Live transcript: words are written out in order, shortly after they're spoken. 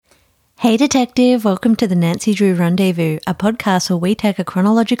Hey detective, welcome to the Nancy Drew Rendezvous, a podcast where we take a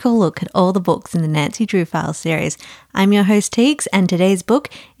chronological look at all the books in the Nancy Drew Files series. I'm your host Teags, and today's book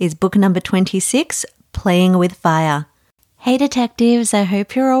is book number 26, Playing with Fire. Hey detectives, I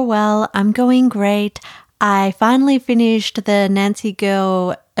hope you're all well. I'm going great. I finally finished the Nancy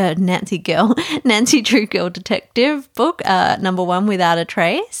Drew Girl Detective book, number 1, Without a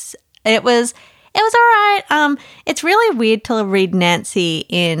Trace. It was all right. It's really weird to read Nancy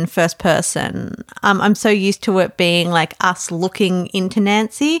in first person. I'm so used to it being like us looking into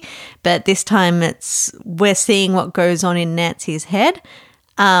Nancy, but this time we're seeing what goes on in Nancy's head.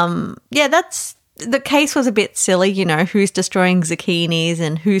 The case was a bit silly, who's destroying zucchinis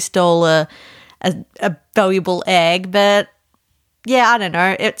and who stole a valuable egg, but yeah, I don't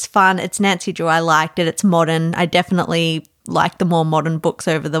know. It's fun. It's Nancy Drew. I liked it. It's modern. I definitely like the more modern books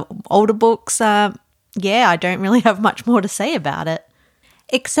over the older books. I don't really have much more to say about it.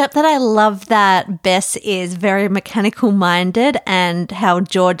 Except that I love that Bess is very mechanical minded and how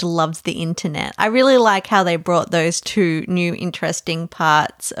George loves the internet. I really like how they brought those two new interesting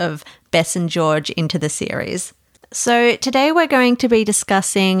parts of Bess and George into the series. So today we're going to be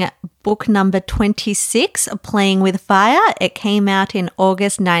discussing book number 26, Playing with Fire. It came out in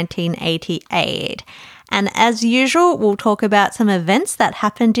August 1988. And as usual, we'll talk about some events that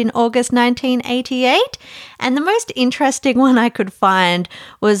happened in August 1988. And the most interesting one I could find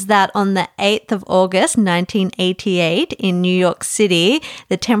was that on the 8th of August 1988 in New York City,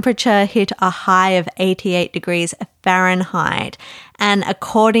 the temperature hit a high of 88 degrees Fahrenheit. And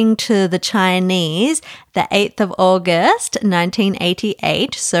according to the Chinese, the 8th of August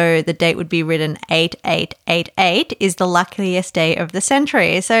 1988, so the date would be written 8888, is the luckiest day of the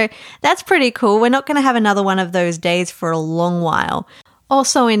century. So that's pretty cool. We're not going to have another one of those days for a long while.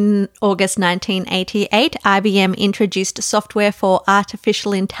 Also in August 1988, IBM introduced software for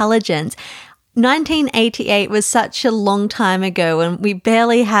artificial intelligence. 1988 was such a long time ago and we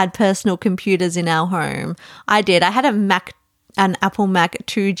barely had personal computers in our home. I did. I had an Apple Mac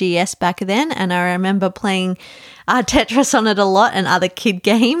 2GS back then, and I remember playing Tetris on it a lot and other kid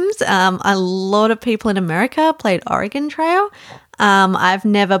games. A lot of people in America played Oregon Trail. I've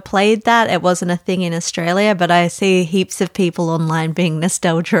never played that. It wasn't a thing in Australia, but I see heaps of people online being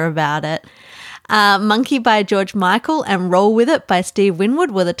nostalgia about it. Monkey by George Michael and Roll With It by Steve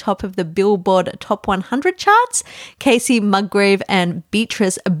Winwood were the top of the Billboard Top 100 charts. Casey Musgrave and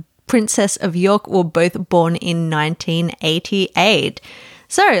Beatrice, Princess of York, were both born in 1988.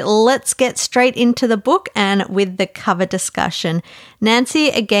 So let's get straight into the book and with the cover discussion. Nancy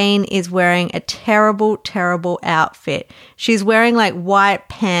again is wearing a terrible, terrible outfit. She's wearing like white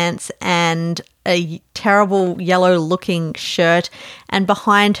pants and a terrible yellow looking shirt, and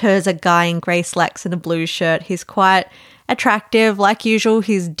behind her is a guy in grey slacks and a blue shirt. He's quite attractive. Like usual,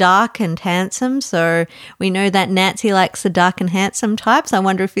 he's dark and handsome, so we know that Nancy likes the dark and handsome types. I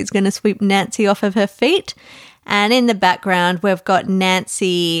wonder if he's going to sweep Nancy off of her feet. And in the background, we've got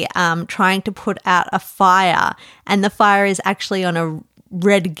Nancy trying to put out a fire, and the fire is actually on a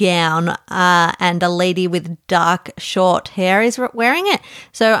red gown, and a lady with dark short hair is wearing it.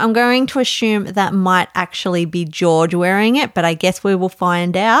 So I'm going to assume that might actually be George wearing it, but I guess we will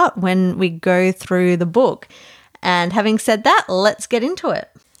find out when we go through the book. And having said that, let's get into it.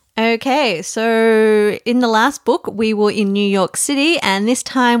 Okay, so in the last book, we were in New York City, and this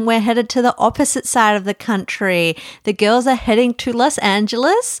time we're headed to the opposite side of the country. The girls are heading to Los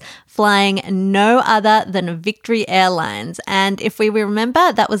Angeles, flying no other than Victory Airlines. And if we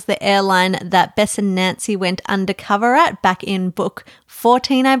remember, that was the airline that Bess and Nancy went undercover at back in book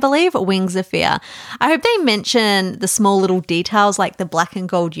 14, I believe, Wings of Fear. I hope they mention the small little details like the black and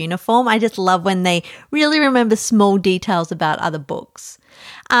gold uniform. I just love when they really remember small details about other books.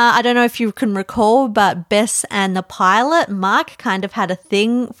 I don't know if you can recall, but Bess and the pilot, Mark, kind of had a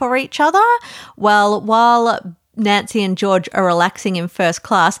thing for each other. Well, while Nancy and George are relaxing in first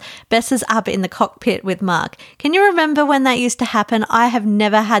class, Bess is up in the cockpit with Mark. Can you remember when that used to happen? I have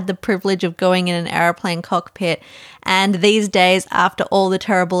never had the privilege of going in an airplane cockpit, and these days, after all the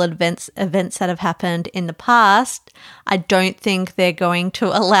terrible events that have happened in the past, I don't think they're going to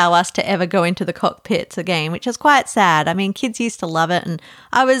allow us to ever go into the cockpits again, which is quite sad. I mean, kids used to love it, and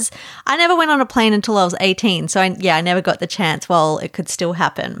I never went on a plane until I was 18, so I never got the chance while it could still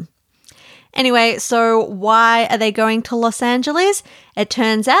happen. Anyway, so why are they going to Los Angeles? It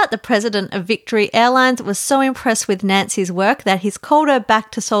turns out the president of Victory Airlines was so impressed with Nancy's work that he's called her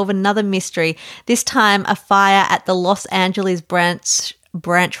back to solve another mystery, this time a fire at the Los Angeles branch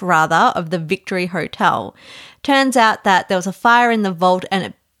of the Victory Hotel. Turns out that there was a fire in the vault and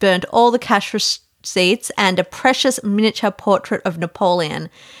it burnt all the cash seats and a precious miniature portrait of Napoleon.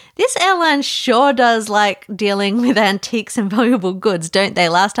 This airline sure does like dealing with antiques and valuable goods, don't they?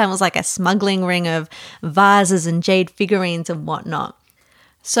 Last time was like a smuggling ring of vases and jade figurines and whatnot.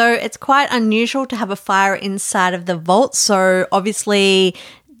 So it's quite unusual to have a fire inside of the vault. So obviously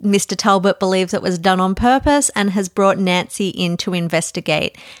Mr. Talbot believes it was done on purpose and has brought Nancy in to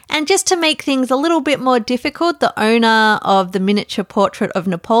investigate. And just to make things a little bit more difficult, the owner of the miniature portrait of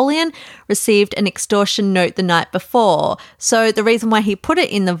Napoleon received an extortion note the night before. So the reason why he put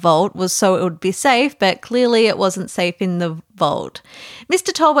it in the vault was so it would be safe, but clearly it wasn't safe in the vault.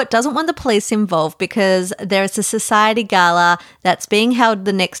 Mr. Talbot doesn't want the police involved because there is a society gala that's being held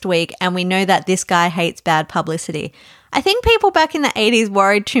the next week, and we know that this guy hates bad publicity. I think people back in the 80s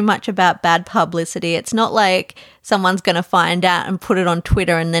worried too much about bad publicity. It's not like someone's going to find out and put it on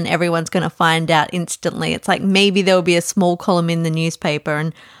Twitter and then everyone's going to find out instantly. It's like maybe there'll be a small column in the newspaper,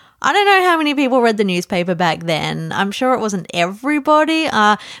 and I don't know how many people read the newspaper back then. I'm sure it wasn't everybody.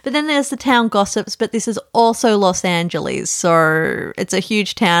 But then there's the town gossips, but this is also Los Angeles. So it's a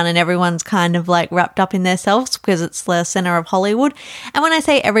huge town and everyone's kind of like wrapped up in themselves because it's the center of Hollywood. And when I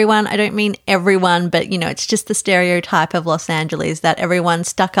say everyone, I don't mean everyone, but it's just the stereotype of Los Angeles that everyone's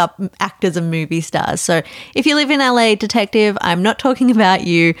stuck up actors and movie stars. So if you live in LA, detective, I'm not talking about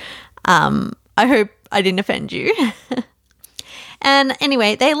you. I hope I didn't offend you. And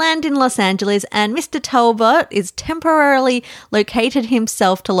anyway, they land in Los Angeles and Mr. Talbot is temporarily located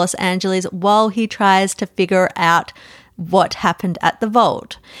himself to Los Angeles while he tries to figure out what happened at the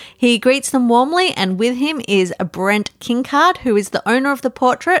vault. He greets them warmly, and with him is Brent Kinkade, who is the owner of the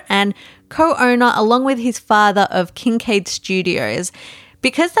portrait and co-owner along with his father of Kinkade Studios.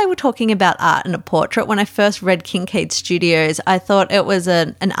 Because they were talking about art and a portrait, when I first read Kinkade Studios, I thought it was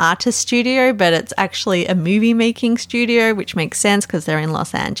an artist studio, but it's actually a movie-making studio, which makes sense because they're in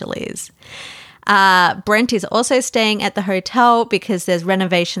Los Angeles. Brent is also staying at the hotel because there's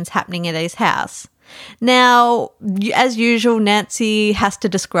renovations happening at his house. Now, as usual, Nancy has to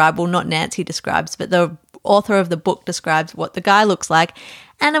describe, well, not Nancy describes, but the author of the book describes what the guy looks like.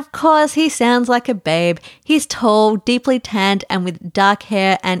 And of course, he sounds like a babe. He's tall, deeply tanned, and with dark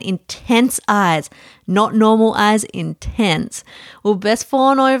hair and intense eyes. Not normal eyes, intense. Will Bess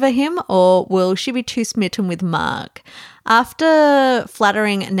fawn over him, or will she be too smitten with Mark? After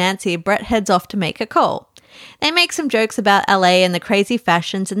flattering Nancy, Brett heads off to make a call. They make some jokes about LA and the crazy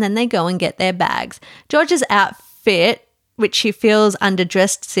fashions, and then they go and get their bags. George's outfit, which she feels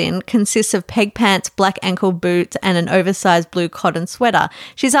underdressed in, consists of peg pants, black ankle boots, and an oversized blue cotton sweater.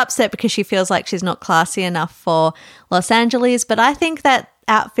 She's upset because she feels like she's not classy enough for Los Angeles, but I think that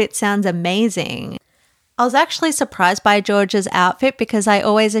outfit sounds amazing. I was actually surprised by George's outfit because I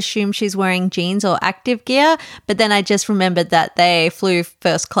always assume she's wearing jeans or active gear, but then I just remembered that they flew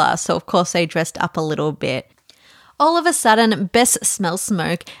first class, so of course they dressed up a little bit. All of a sudden, Bess smells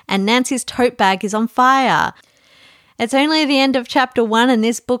smoke and Nancy's tote bag is on fire. It's only the end of chapter 1 and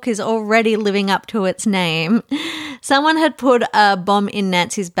this book is already living up to its name. Someone had put a bomb in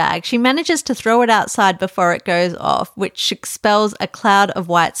Nancy's bag. She manages to throw it outside before it goes off, which expels a cloud of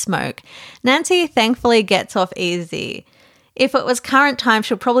white smoke. Nancy thankfully gets off easy. If it was current time,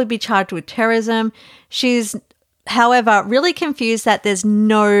 she'll probably be charged with terrorism. She's, however, really confused that there's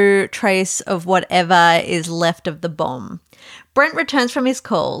no trace of whatever is left of the bomb. Brent returns from his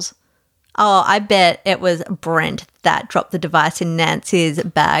calls. Oh, I bet it was Brent that dropped the device in Nancy's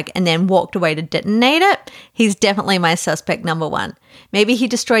bag and then walked away to detonate it. He's definitely my suspect number 1. Maybe he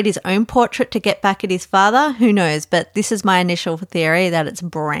destroyed his own portrait to get back at his father. Who knows? But this is my initial theory that it's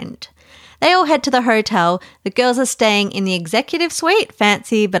Brent. They all head to the hotel. The girls are staying in the executive suite.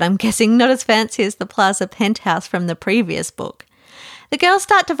 Fancy, but I'm guessing not as fancy as the Plaza penthouse from the previous book. The girls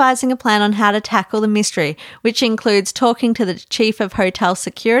start devising a plan on how to tackle the mystery, which includes talking to the chief of hotel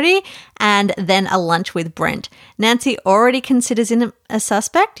security and then a lunch with Brent. Nancy already considers him a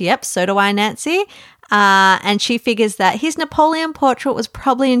suspect. Yep, so do I, Nancy. And she figures that his Napoleon portrait was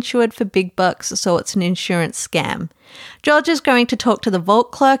probably insured for big bucks, so it's an insurance scam. George is going to talk to the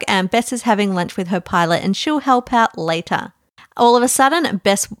vault clerk and Bess is having lunch with her pilot and she'll help out later. All of a sudden,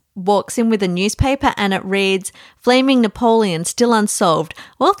 Bess walks in with a newspaper and it reads, Flaming Napoleon still unsolved.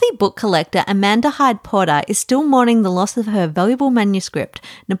 Wealthy book collector Amanda Hyde Porter is still mourning the loss of her valuable manuscript,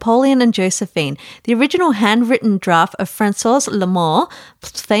 Napoleon and Josephine. The original handwritten draft of François Lamor's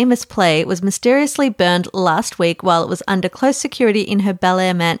famous play was mysteriously burned last week while it was under close security in her Bel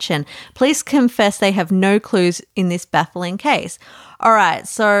Air mansion. Police confess they have no clues in this baffling case. All right,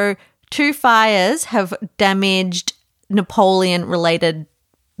 so 2 fires have damaged Napoleon-related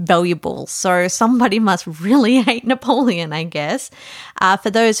valuable. So somebody must really hate Napoleon, I guess. For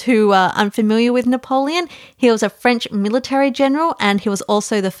those who are unfamiliar with Napoleon, he was a French military general and he was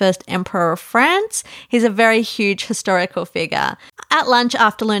also the first emperor of France. He's a very huge historical figure. At lunch,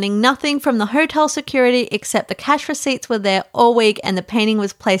 after learning nothing from the hotel security except the cash receipts were there all week and the painting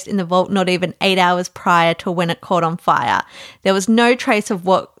was placed in the vault not even 8 hours prior to when it caught on fire. There was no trace of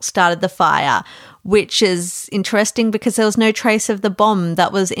what started the fire, which is interesting because there was no trace of the bomb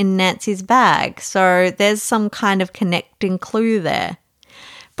that was in Nancy's bag. So there's some kind of connecting clue there.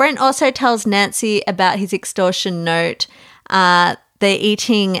 Brent also tells Nancy about his extortion note. They're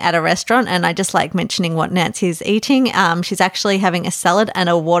eating at a restaurant, and I just like mentioning what Nancy's eating. She's actually having a salad and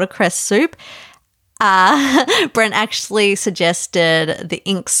a watercress soup. Brent actually suggested the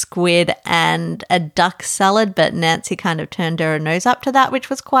ink squid and a duck salad, but Nancy kind of turned her nose up to that,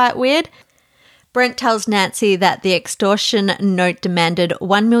 which was quite weird. Brent tells Nancy that the extortion note demanded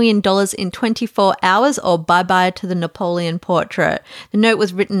 $1 million in 24 hours or bye-bye to the Napoleon portrait. The note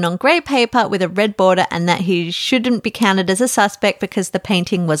was written on grey paper with a red border and that he shouldn't be counted as a suspect because the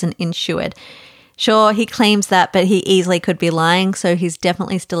painting wasn't insured. Sure, he claims that, but he easily could be lying, so he's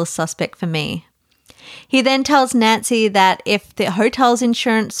definitely still a suspect for me. He then tells Nancy that if the hotel's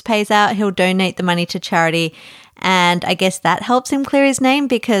insurance pays out, he'll donate the money to charity. And I guess that helps him clear his name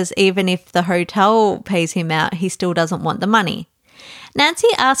because even if the hotel pays him out, he still doesn't want the money. Nancy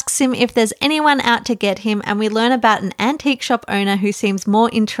asks him if there's anyone out to get him, and we learn about an antique shop owner who seems more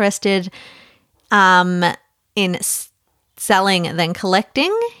interested in selling than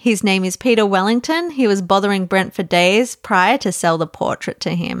collecting. His name is Peter Wellington. He was bothering Brent for days prior to sell the portrait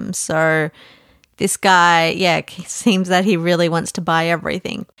to him. So this guy, seems that he really wants to buy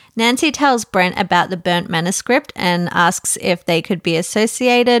everything. Nancy tells Brent about the burnt manuscript and asks if they could be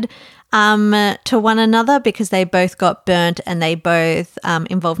associated to one another because they both got burnt and they both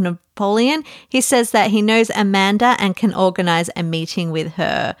involve Napoleon. He says that he knows Amanda and can organize a meeting with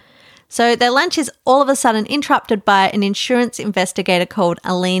her. So their lunch is all of a sudden interrupted by an insurance investigator called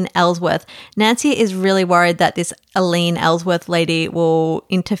Aline Ellsworth. Nancy is really worried that this Aline Ellsworth lady will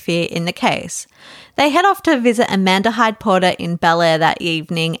interfere in the case. They head off to visit Amanda Hyde Porter in Bel Air that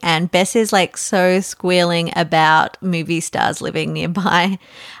evening, and Bess is so squealing about movie stars living nearby.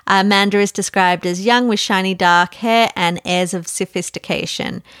 Amanda is described as young with shiny dark hair and airs of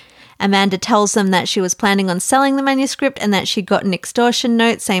sophistication. Amanda tells them that she was planning on selling the manuscript and that she got an extortion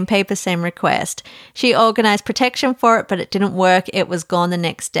note, same paper, same request. She organized protection for it, but it didn't work. It was gone the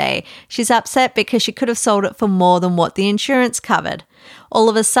next day. She's upset because she could have sold it for more than what the insurance covered. All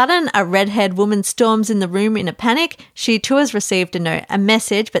of a sudden, a red-haired woman storms in the room in a panic. She too has received a note, a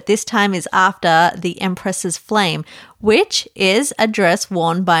message, but this time is after the Empress's flame, which is a dress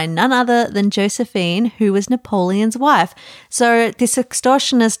worn by none other than Josephine, who was Napoleon's wife. So this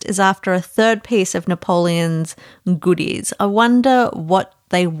extortionist is after a third piece of Napoleon's goodies. I wonder what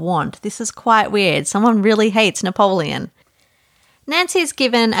they want. This is quite weird. Someone really hates Napoleon. Nancy's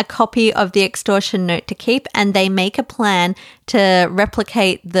given a copy of the extortion note to keep, and they make a plan to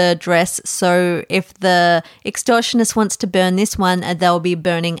replicate the dress. So if the extortionist wants to burn this one, they'll be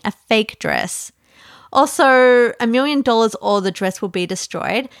burning a fake dress. Also, $1 million or the dress will be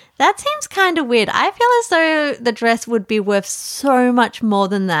destroyed. That seems kind of weird. I feel as though the dress would be worth so much more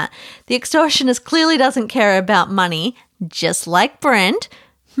than that. The extortionist clearly doesn't care about money, just like Brent.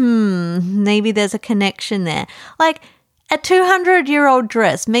 Maybe there's a connection there. A 200-year-old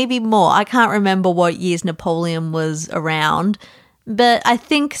dress, maybe more. I can't remember what years Napoleon was around, but I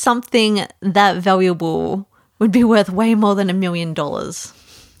think something that valuable would be worth way more than $1 million.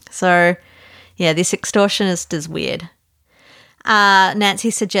 So, yeah, this extortionist is weird.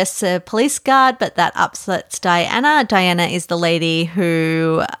 Nancy suggests a police guard, but that upsets Diana. Diana is the lady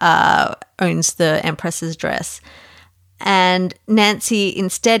who owns the Empress's dress. And Nancy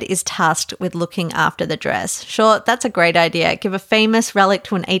instead is tasked with looking after the dress. Sure, that's a great idea. Give a famous relic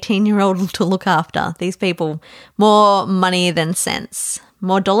to an 18-year-old to look after. These people, more money than sense.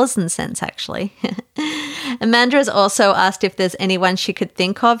 More dollars than cents, actually. Amanda is also asked if there's anyone she could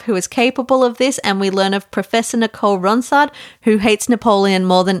think of who is capable of this, and we learn of Professor Nicole Ronsard, who hates Napoleon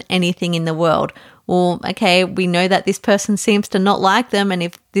more than anything in the world. Well, okay, we know that this person seems to not like them, and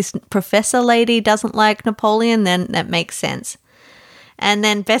if this professor lady doesn't like Napoleon, then that makes sense. And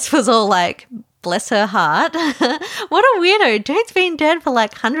then Bess was all like, bless her heart. What a weirdo. Jane's been dead for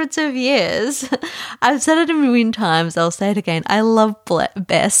hundreds of years. I've said it a million times. I'll say it again. I love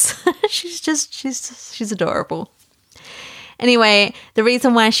Bess. She's adorable. Anyway, the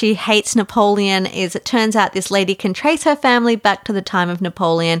reason why she hates Napoleon is it turns out this lady can trace her family back to the time of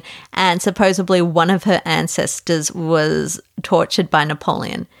Napoleon, and supposedly one of her ancestors was tortured by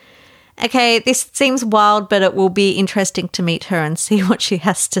Napoleon. Okay, this seems wild, but it will be interesting to meet her and see what she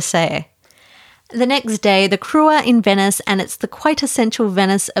has to say. The next day, the crew are in Venice, and it's the quintessential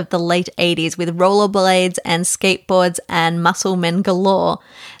Venice of the late 80s with rollerblades and skateboards and muscle men galore.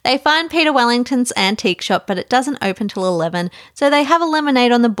 They find Peter Wellington's antique shop, but it doesn't open till 11, so they have a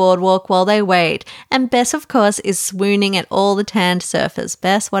lemonade on the boardwalk while they wait. And Bess, of course, is swooning at all the tanned surfers.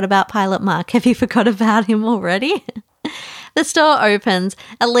 Bess, what about Pilot Mark? Have you forgot about him already? The store opens.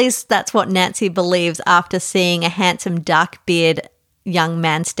 At least that's what Nancy believes after seeing a handsome dark-bearded young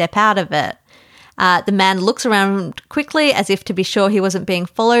man step out of it. The man looks around quickly as if to be sure he wasn't being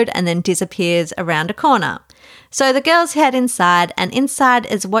followed and then disappears around a corner. So the girls head inside, and inside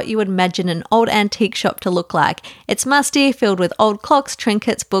is what you would imagine an old antique shop to look like. It's musty, filled with old clocks,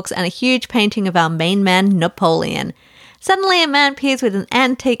 trinkets, books, and a huge painting of our main man, Napoleon. Suddenly, a man appears with an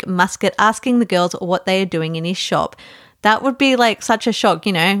antique musket asking the girls what they are doing in his shop. That would be like such a shock,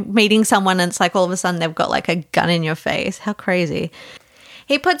 meeting someone and it's like all of a sudden they've got like a gun in your face. How crazy.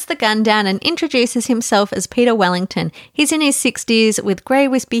 He puts the gun down and introduces himself as Peter Wellington. He's in his 60s with grey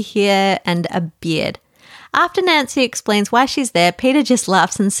wispy hair and a beard. After Nancy explains why she's there, Peter just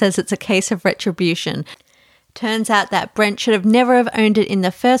laughs and says it's a case of retribution. Turns out that Brent should have never have owned it in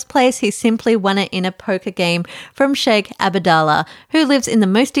the first place. He simply won it in a poker game from Sheikh Abdallah, who lives in the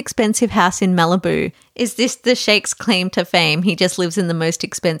most expensive house in Malibu. Is this the Sheikh's claim to fame? He just lives in the most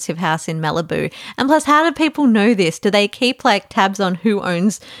expensive house in Malibu. And plus, how do people know this? Do they keep tabs on who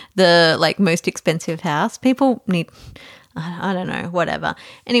owns the most expensive house? People need... I don't know, whatever.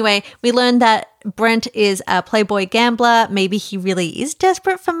 Anyway, we learned that Brent is a playboy gambler. Maybe he really is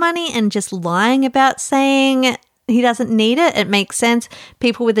desperate for money and just lying about saying he doesn't need it. It makes sense.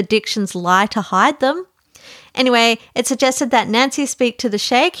 People with addictions lie to hide them. Anyway, it suggested that Nancy speak to the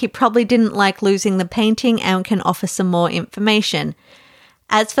Sheikh. He probably didn't like losing the painting and can offer some more information.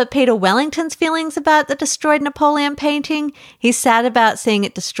 As for Peter Wellington's feelings about the destroyed Napoleon painting, he's sad about seeing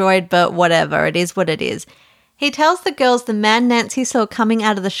it destroyed, but whatever, it is what it is. He tells the girls the man Nancy saw coming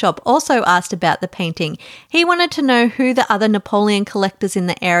out of the shop also asked about the painting. He wanted to know who the other Napoleon collectors in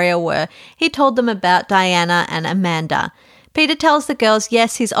the area were. He told them about Diana and Amanda. Peter tells the girls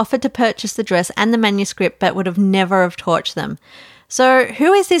yes, he's offered to purchase the dress and the manuscript, but would have never have torched them. So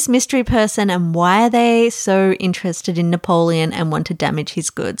who is this mystery person and why are they so interested in Napoleon and want to damage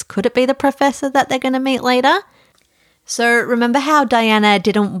his goods? Could it be the professor that they're going to meet later? So remember how Diana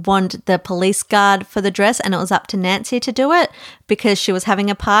didn't want the police guard for the dress and it was up to Nancy to do it because she was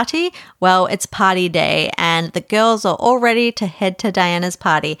having a party? Well, it's party day and the girls are all ready to head to Diana's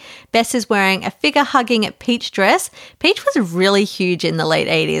party. Bess is wearing a figure-hugging Peach dress. Peach was really huge in the late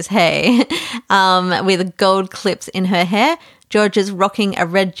 80s, hey, with gold clips in her hair. George is rocking a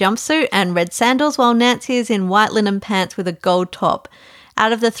red jumpsuit and red sandals while Nancy is in white linen pants with a gold top.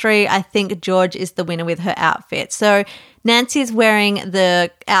 Out of the three, I think George is the winner with her outfit. So Nancy's wearing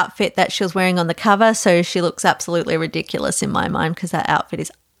the outfit that she was wearing on the cover, so she looks absolutely ridiculous in my mind because that outfit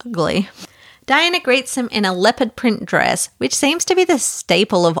is ugly. Diana greets him in a leopard print dress, which seems to be the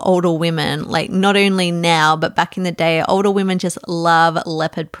staple of older women, not only now, but back in the day, older women just love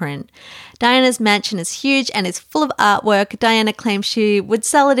leopard print. Diana's mansion is huge and is full of artwork. Diana claims she would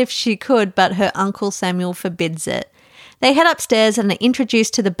sell it if she could, but her uncle Samuel forbids it. They head upstairs and are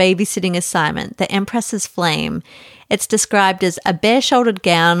introduced to the babysitting assignment, the Empress's Flame. It's described as a bare-shouldered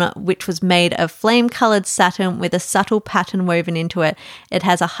gown which was made of flame-coloured satin with a subtle pattern woven into it. It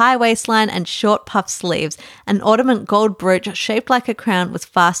has a high waistline and short puff sleeves. An ornament gold brooch shaped like a crown was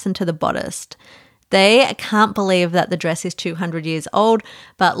fastened to the bodice. They can't believe that the dress is 200 years old,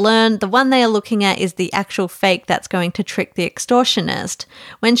 but learn the one they are looking at is the actual fake that's going to trick the extortionist.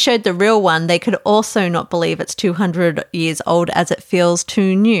 When showed the real one, they could also not believe it's 200 years old as it feels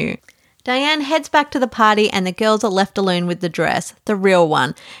too new. Diane heads back to the party and the girls are left alone with the dress, the real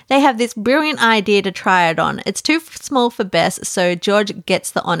one. They have this brilliant idea to try it on. It's too small for Bess, so George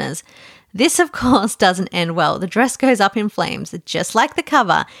gets the honours. This, of course, doesn't end well. The dress goes up in flames, just like the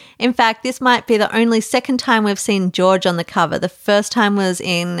cover. In fact, this might be the only second time we've seen George on the cover. The first time was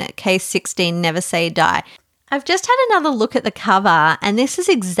in Case 16, Never Say Die. I've just had another look at the cover, and this is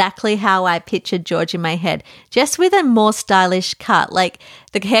exactly how I pictured George in my head, just with a more stylish cut.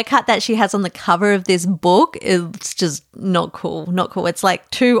 The haircut that she has on the cover of this book is just not cool, It's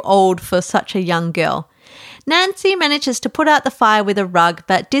too old for such a young girl. Nancy manages to put out the fire with a rug,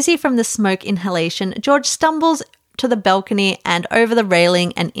 but dizzy from the smoke inhalation, George stumbles to the balcony and over the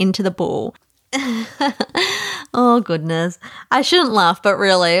railing and into the pool. Oh, goodness. I shouldn't laugh, but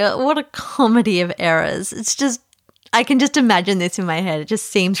really, what a comedy of errors. It's just, I can just imagine this in my head. It just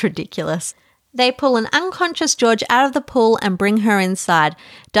seems ridiculous. They pull an unconscious George out of the pool and bring her inside.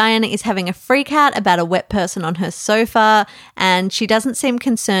 Diana is having a freak out about a wet person on her sofa, and she doesn't seem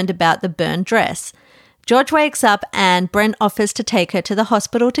concerned about the burned dress. George wakes up and Brent offers to take her to the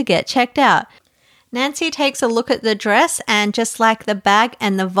hospital to get checked out. Nancy takes a look at the dress, and just like the bag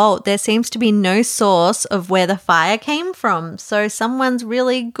and the vault, there seems to be no source of where the fire came from. So someone's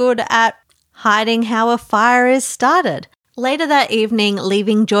really good at hiding how a fire is started. Later that evening,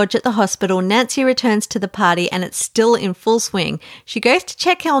 leaving George at the hospital, Nancy returns to the party and it's still in full swing. She goes to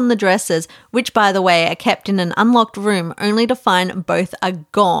check on the dresses, which, by the way, are kept in an unlocked room, only to find both are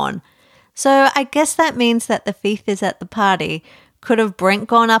gone. So I guess that means that the thief is at the party. Could have Brent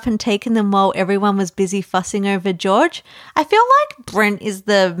gone up and taken them while everyone was busy fussing over George? I feel like Brent is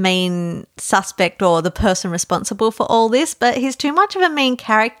the main suspect or the person responsible for all this, but he's too much of a main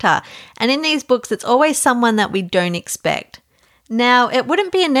character. And in these books, it's always someone that we don't expect. Now, it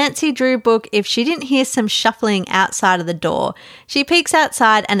wouldn't be a Nancy Drew book if she didn't hear some shuffling outside of the door. She peeks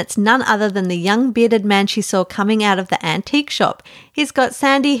outside and it's none other than the young bearded man she saw coming out of the antique shop. He's got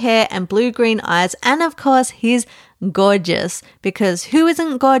sandy hair and blue-green eyes, and of course, he's gorgeous, because who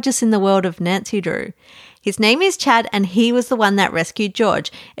isn't gorgeous in the world of Nancy Drew? His name is Chad, and he was the one that rescued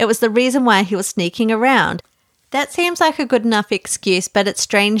George. It was the reason why he was sneaking around. That seems like a good enough excuse, but it's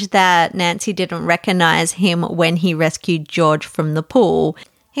strange that Nancy didn't recognize him when he rescued George from the pool.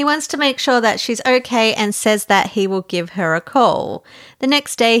 He wants to make sure that she's okay and says that he will give her a call. The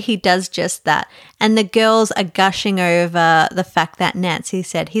next day, he does just that, and the girls are gushing over the fact that Nancy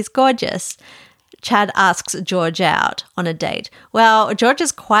said he's gorgeous. Chad asks George out on a date. Well, George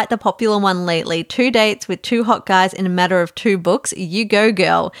is quite the popular one lately. 2 dates with 2 hot guys in a matter of 2 books. You go,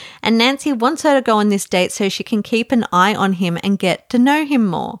 girl. And Nancy wants her to go on this date so she can keep an eye on him and get to know him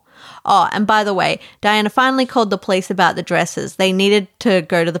more. Oh, and by the way, Diana finally called the police about the dresses. They needed to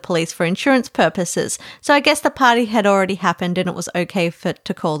go to the police for insurance purposes. So I guess the party had already happened and it was okay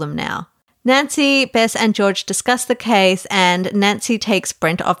to call them now. Nancy, Bess and George discuss the case, and Nancy takes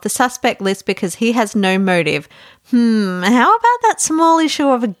Brent off the suspect list because he has no motive. How about that small issue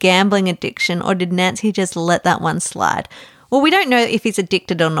of a gambling addiction, or did Nancy just let that one slide? Well, we don't know if he's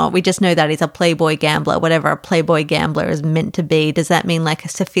addicted or not. We just know that he's a playboy gambler, whatever a playboy gambler is meant to be. Does that mean like a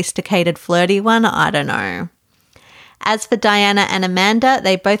sophisticated, flirty one? I don't know. As for Diana and Amanda,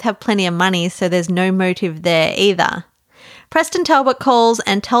 they both have plenty of money, so there's no motive there either. Preston Talbot calls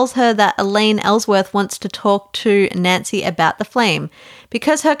and tells her that Elaine Ellsworth wants to talk to Nancy about the flame.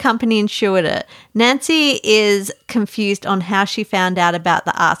 Because her company insured it, Nancy is confused on how she found out about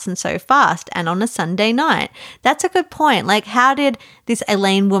the arson so fast and on a Sunday night. That's a good point. Like, how did this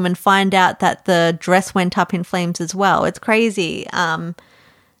Elaine woman find out that the dress went up in flames as well? It's crazy. I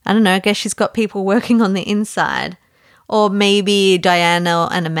don't know. I guess she's got people working on the inside. Or maybe Diana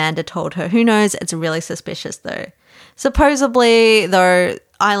and Amanda told her. Who knows? It's really suspicious though. Supposedly, though,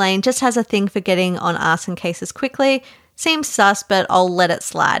 Elaine just has a thing for getting on arson cases quickly. Seems sus, but I'll let it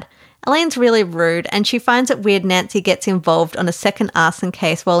slide. Elaine's really rude, and she finds it weird Nancy gets involved on a second arson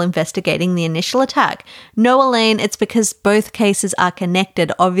case while investigating the initial attack. No, Elaine, it's because both cases are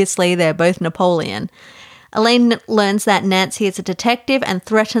connected. Obviously, they're both Napoleon. Elaine learns that Nancy is a detective and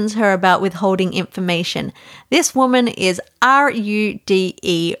threatens her about withholding information. This woman is rude.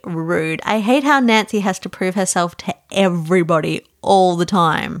 Rude. I hate how Nancy has to prove herself to everybody all the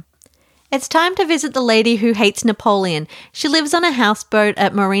time. It's time to visit the lady who hates Napoleon. She lives on a houseboat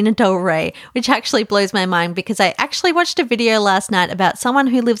at Marina del Rey, which actually blows my mind because I actually watched a video last night about someone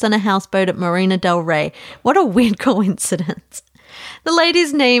who lives on a houseboat at Marina del Rey. What a weird coincidence. The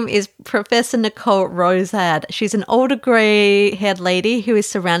lady's name is Professor Nicole Rosad. She's an older grey-haired lady who is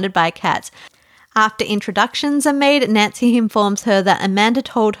surrounded by cats. After introductions are made, Nancy informs her that Amanda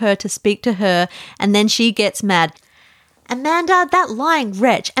told her to speak to her, and then she gets mad. Amanda, that lying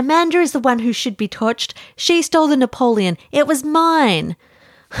wretch. Amanda is the one who should be torched. She stole the Napoleon. It was mine.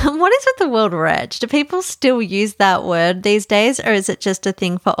 What is with the word wretch? Do people still use that word these days, or is it just a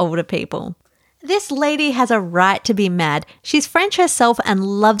thing for older people? This lady has a right to be mad. She's French herself and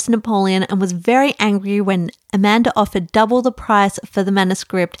loves Napoleon and was very angry when Amanda offered double the price for the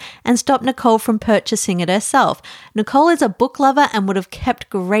manuscript and stopped Nicole from purchasing it herself. Nicole is a book lover and would have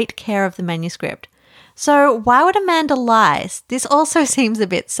kept great care of the manuscript. So why would Amanda lie? This also seems a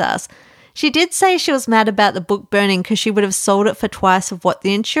bit sus. She did say she was mad about the book burning because she would have sold it for twice of what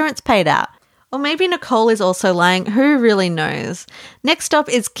the insurance paid out. Or maybe Nicole is also lying. Who really knows? Next up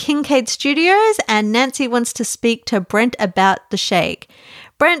is Kincaid Studios, and Nancy wants to speak to Brent about the shake.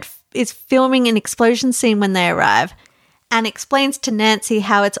 Brent is filming an explosion scene when they arrive and explains to Nancy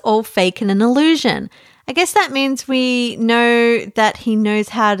how it's all fake and an illusion. I guess that means we know that he knows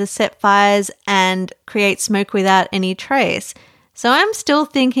how to set fires and create smoke without any trace. So I'm still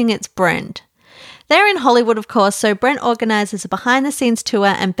thinking it's Brent. They're in Hollywood, of course, so Brent organises a behind-the-scenes tour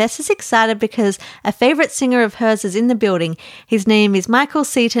and Bess is excited because a favourite singer of hers is in the building. His name is Michael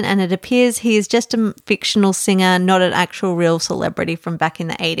Seaton and it appears he is just a fictional singer, not an actual real celebrity from back in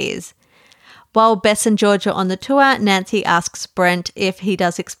the 80s. While Bess and George are on the tour, Nancy asks Brent if he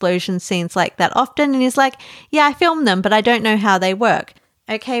does explosion scenes like that often and he's like, yeah, I film them, but I don't know how they work.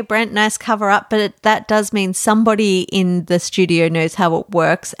 Okay, Brent, nice cover up, but that does mean somebody in the studio knows how it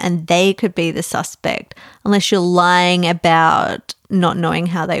works and they could be the suspect, unless you're lying about not knowing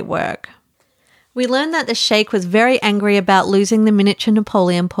how they work. We learn that the Sheikh was very angry about losing the miniature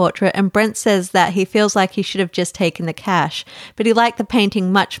Napoleon portrait and Brent says that he feels like he should have just taken the cash, but he liked the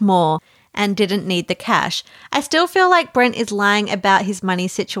painting much more and didn't need the cash. I still feel like Brent is lying about his money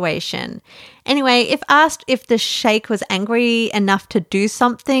situation. Anyway, if asked if the Sheikh was angry enough to do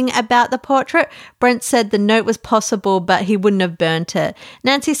something about the portrait, Brent said the note was possible, but he wouldn't have burnt it.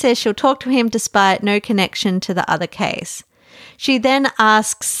 Nancy says she'll talk to him despite no connection to the other case. She then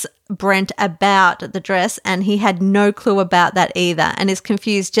asks Brent about the dress and he had no clue about that either and is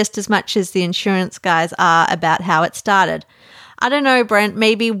confused just as much as the insurance guys are about how it started. I don't know, Brent,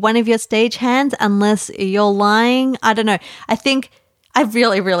 maybe one of your stagehands, unless you're lying. I don't know. I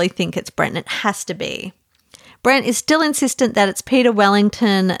really think it's Brent. It has to be. Brent is still insistent that it's Peter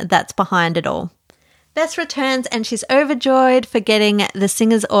Wellington that's behind it all. Bess returns and she's overjoyed for getting the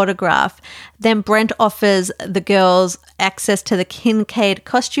singer's autograph. Then Brent offers the girls access to the Kincaid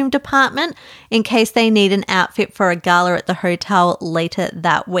costume department in case they need an outfit for a gala at the hotel later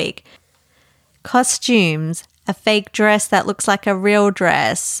that week. Costumes. A fake dress that looks like a real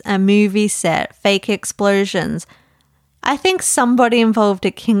dress, a movie set, fake explosions. I think somebody involved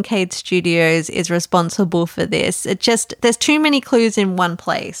at Kincaid Studios is responsible for this. There's too many clues in one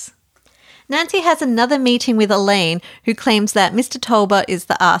place. Nancy has another meeting with Elaine, who claims that Mr. Tolbert is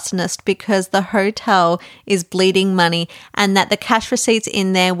the arsonist because the hotel is bleeding money and that the cash receipts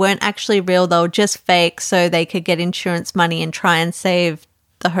in there weren't actually real, they were just fake so they could get insurance money and try and save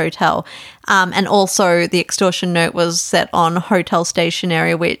the hotel. And also the extortion note was set on hotel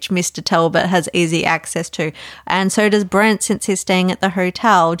stationery, which Mr. Talbot has easy access to. And so does Brent, since he's staying at the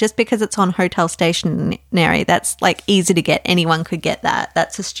hotel. Just because it's on hotel stationery, that's like easy to get. Anyone could get that.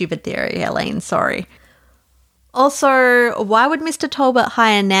 That's a stupid theory, Elaine. Sorry. Also, why would Mr. Talbot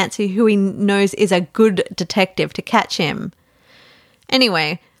hire Nancy, who he knows is a good detective, to catch him?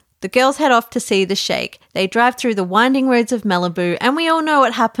 Anyway, the girls head off to see the Sheikh. They drive through the winding roads of Malibu, and we all know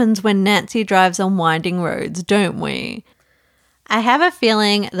what happens when Nancy drives on winding roads, don't we? I have a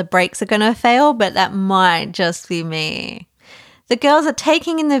feeling the brakes are going to fail, but that might just be me. The girls are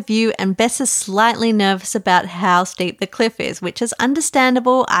taking in the view, and Bess is slightly nervous about how steep the cliff is, which is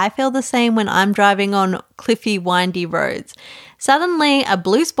understandable. I feel the same when I'm driving on cliffy, windy roads. Suddenly, a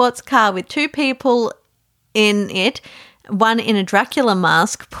blue sports car with two people in it, one in a Dracula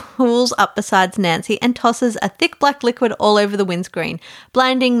mask, pulls up beside Nancy and tosses a thick black liquid all over the windscreen.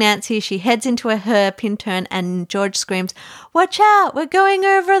 Blinding Nancy, she heads into a hairpin turn and George screams, "Watch out, we're going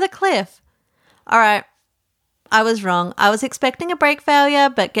over the cliff." All right, I was wrong. I was expecting a brake failure,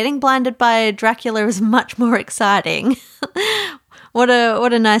 but getting blinded by Dracula is much more exciting. What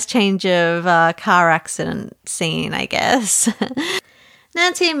a nice change of car accident scene, I guess.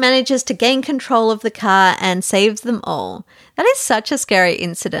 Nancy manages to gain control of the car and saves them all. That is such a scary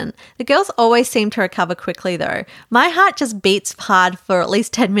incident. The girls always seem to recover quickly though. My heart just beats hard for at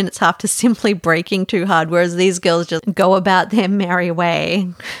least 10 minutes after simply braking too hard, whereas these girls just go about their merry way.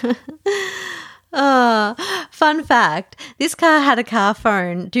 Oh, fun fact, this car had a car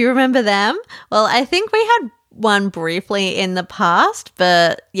phone. Do you remember them? Well, I think we had one briefly in the past,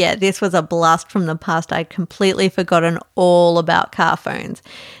 but yeah, this was a blast from the past. I'd completely forgotten all about car phones.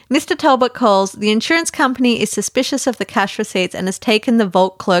 Mr. Talbot calls. The insurance company is suspicious of the cash receipts and has taken the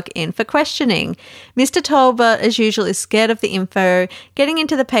vault clerk in for questioning. Mr. Talbot, as usual, is scared of the info getting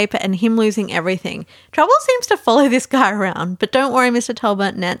into the paper and him losing everything. Trouble seems to follow this guy around, but don't worry, Mr.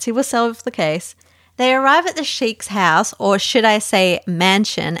 Talbot, Nancy will solve the case. They arrive at the Sheikh's house, or should I say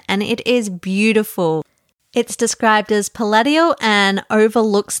mansion, and it is beautiful. It's described as palatial and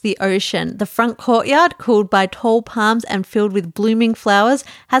overlooks the ocean. The front courtyard, cooled by tall palms and filled with blooming flowers,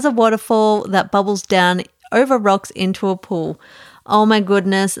 has a waterfall that bubbles down over rocks into a pool. Oh my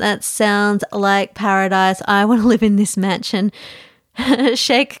goodness, that sounds like paradise. I want to live in this mansion.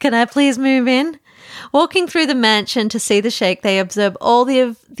 Sheikh, can I please move in? Walking through the mansion to see the sheikh, they observe all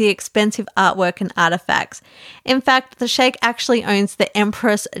the expensive artwork and artifacts. In fact, the sheikh actually owns the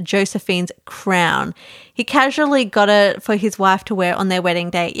Empress Josephine's crown. He casually got it for his wife to wear on their wedding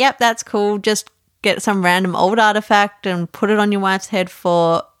day. Yep, that's cool. Just get some random old artifact and put it on your wife's head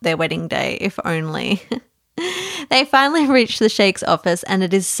for their wedding day, if only. They finally reach the sheikh's office, and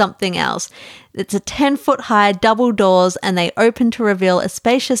it is something else. It's a 10-foot-high double doors, and they open to reveal a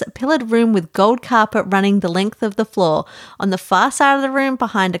spacious pillared room with gold carpet running the length of the floor. On the far side of the room,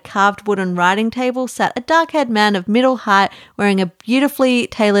 behind a carved wooden writing table, sat a dark-haired man of middle height wearing a beautifully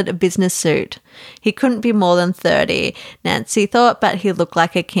tailored business suit. He couldn't be more than 30, Nancy thought, but he looked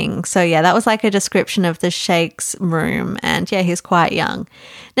like a king. So yeah, that was like a description of the sheikh's room, and yeah, he's quite young.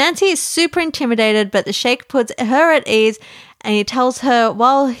 Nancy is super intimidated, but the sheikh puts her at ease, and he tells her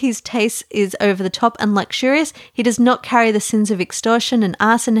while his taste is over the top and luxurious, he does not carry the sins of extortion and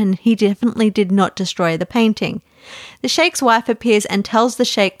arson, and he definitely did not destroy the painting. The sheikh's wife appears and tells the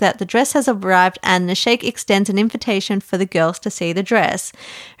sheikh that the dress has arrived, and the sheikh extends an invitation for the girls to see the dress.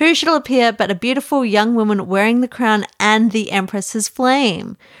 Who should appear but a beautiful young woman wearing the crown and the empress's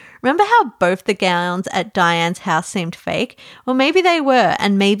flame? Remember how both the gowns at Diane's house seemed fake? Well, maybe they were,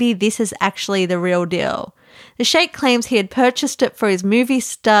 and maybe this is actually the real deal. The sheikh claims he had purchased it for his movie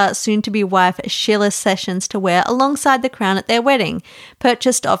star soon-to-be wife Sheila Sessions to wear alongside the crown at their wedding,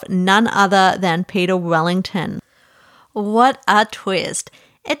 purchased of none other than Peter Wellington. What a twist.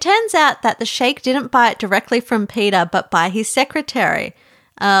 It turns out that the sheikh didn't buy it directly from Peter, but by his secretary.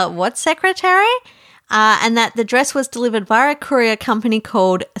 What secretary? And that the dress was delivered via a courier company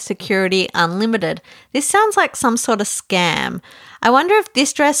called Security Unlimited. This sounds like some sort of scam. I wonder if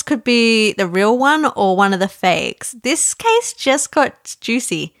this dress could be the real one or one of the fakes. This case just got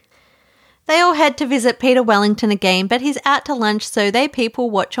juicy. They all head to visit Peter Wellington again, but he's out to lunch, so they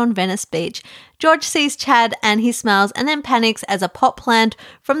people watch on Venice Beach. George sees Chad and he smiles and then panics as a pot plant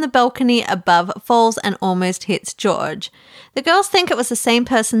from the balcony above falls and almost hits George. The girls think it was the same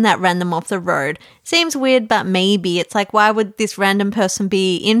person that ran them off the road. Seems weird, but maybe. It's like, why would this random person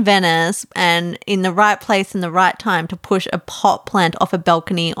be in Venice and in the right place in the right time to push a pot plant off a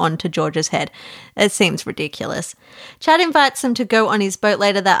balcony onto George's head? It seems ridiculous. Chad invites them to go on his boat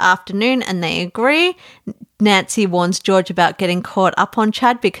later that afternoon, and they agree. Nancy warns George about getting caught up on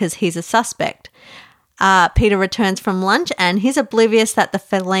Chad because he's a suspect. Peter returns from lunch and he's oblivious that the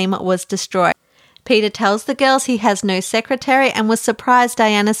flame was destroyed. Peter tells the girls he has no secretary and was surprised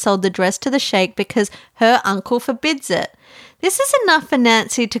Diana sold the dress to the sheikh because her uncle forbids it. This is enough for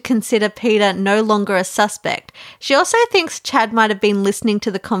Nancy to consider Peter no longer a suspect. She also thinks Chad might have been listening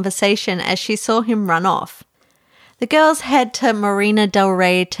to the conversation as she saw him run off. The girls head to Marina del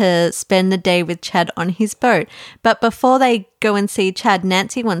Rey to spend the day with Chad on his boat, but before they go and see Chad,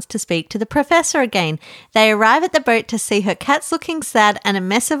 Nancy wants to speak to the professor again. They arrive at the boat to see her cats looking sad and a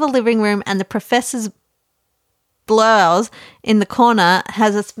mess of a living room, and the professor's blouse in the corner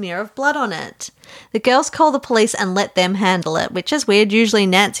has a smear of blood on it. The girls call the police and let them handle it, which is weird. Usually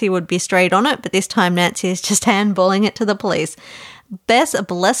Nancy would be straight on it, but this time Nancy is just handballing it to the police. Bess,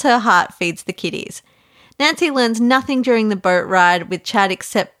 bless her heart, feeds the kitties. Nancy learns nothing during the boat ride with Chad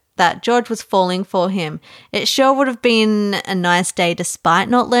except that George was falling for him. It sure would have been a nice day despite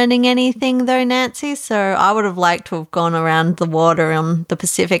not learning anything though, Nancy, so I would have liked to have gone around the water on the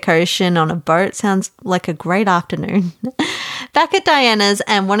Pacific Ocean on a boat. Sounds like a great afternoon. Back at Diana's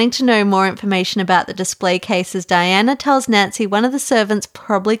and wanting to know more information about the display cases, Diana tells Nancy one of the servants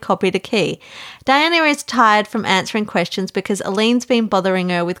probably copied a key. Diana is tired from answering questions because Aline's been bothering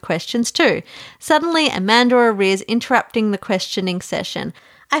her with questions too. Suddenly, Amanda arrives, interrupting the questioning session.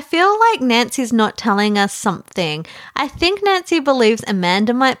 I feel like Nancy's not telling us something. I think Nancy believes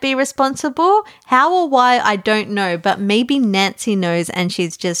Amanda might be responsible. How or why, I don't know, but maybe Nancy knows and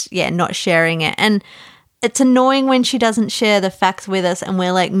she's just, not sharing it. And it's annoying when she doesn't share the facts with us and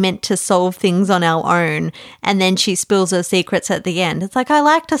we're like meant to solve things on our own and then she spills her secrets at the end. It's like, I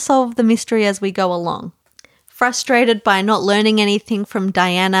like to solve the mystery as we go along. Frustrated by not learning anything from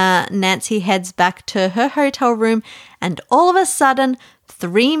Diana, Nancy heads back to her hotel room and all of a sudden,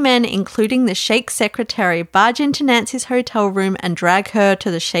 3 men, including the sheikh's secretary, barge into Nancy's hotel room and drag her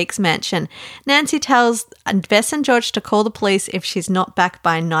to the sheikh's mansion. Nancy tells Bess and George to call the police if she's not back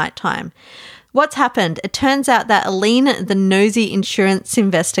by nighttime. What's happened? It turns out that Aline, the nosy insurance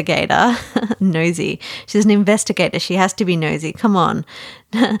investigator, nosy, she's an investigator, she has to be nosy, come on.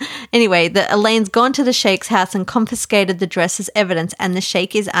 Anyway, Elaine's gone to the sheikh's house and confiscated the dress as evidence, and the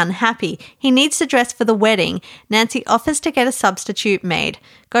sheikh is unhappy. He needs the dress for the wedding. Nancy offers to get a substitute made.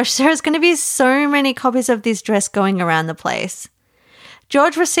 Gosh, there's going to be so many copies of this dress going around the place.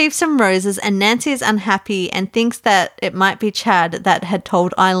 George receives some roses and Nancy is unhappy and thinks that it might be Chad that had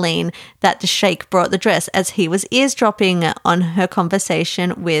told Eileen that the sheikh brought the dress, as he was eavesdropping on her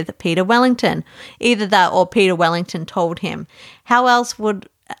conversation with Peter Wellington. Either that or Peter Wellington told him. How else would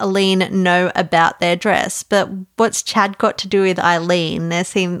Eileen know about their dress? But what's Chad got to do with Eileen?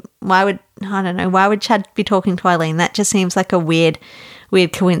 Why would Chad be talking to Eileen? That just seems like a weird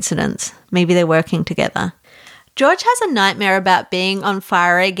coincidence. Maybe they're working together. George has a nightmare about being on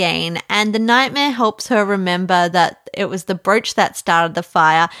fire again, and the nightmare helps her remember that it was the brooch that started the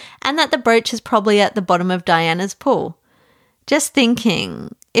fire and that the brooch is probably at the bottom of Diana's pool. Just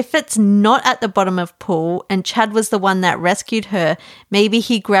thinking, if it's not at the bottom of pool and Chad was the one that rescued her, maybe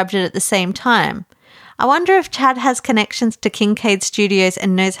he grabbed it at the same time. I wonder if Chad has connections to Kincaid Studios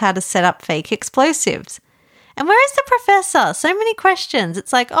and knows how to set up fake explosives. And where is the professor? So many questions.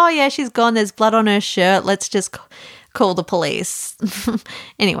 It's like, oh yeah, she's gone. There's blood on her shirt. Let's just call the police.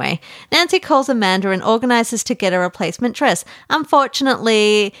 Anyway, Nancy calls Amanda and organizes to get a replacement dress.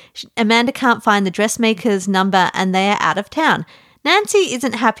 Unfortunately, Amanda can't find the dressmaker's number and they are out of town. Nancy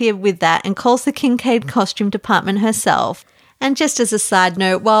isn't happy with that and calls the Kincaid costume department herself. And just as a side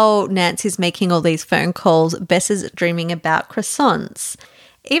note, while Nancy's making all these phone calls, Bess is dreaming about croissants.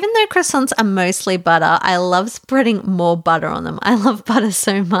 Even though croissants are mostly butter, I love spreading more butter on them. I love butter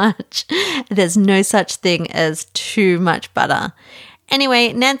so much. There's no such thing as too much butter.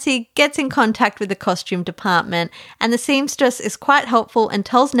 Anyway, Nancy gets in contact with the costume department and the seamstress is quite helpful and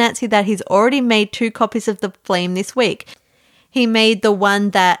tells Nancy that he's already made 2 copies of the flame this week. He made the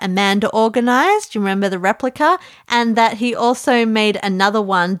one that Amanda organised, you remember the replica, and that he also made another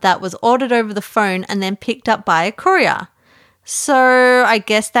one that was ordered over the phone and then picked up by a courier. So I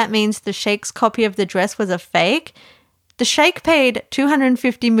guess that means the sheikh's copy of the dress was a fake. The sheikh paid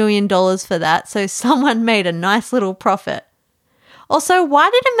 $250 million for that, so someone made a nice little profit. Also,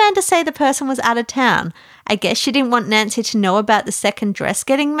 why did Amanda say the person was out of town? I guess she didn't want Nancy to know about the second dress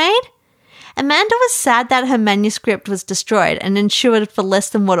getting made? Amanda was sad that her manuscript was destroyed and insured for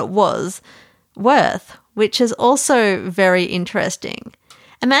less than what it was worth, which is also very interesting.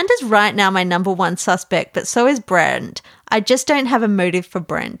 Amanda's right now my number 1 suspect, but so is Brent. I just don't have a motive for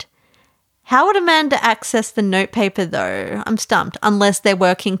Brent. How would Amanda access the notepaper though? I'm stumped, unless they're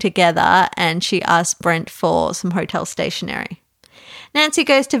working together and she asked Brent for some hotel stationery. Nancy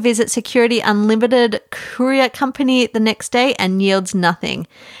goes to visit Security Unlimited Courier Company the next day and yields nothing.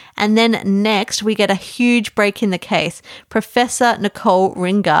 And then next, we get a huge break in the case. Professor Nicole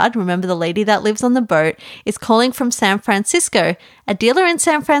Ringard, remember the lady that lives on the boat, is calling from San Francisco. A dealer in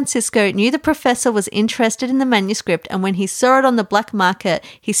San Francisco knew the professor was interested in the manuscript, and when he saw it on the black market,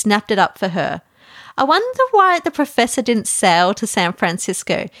 he snapped it up for her. I wonder why the professor didn't sail to San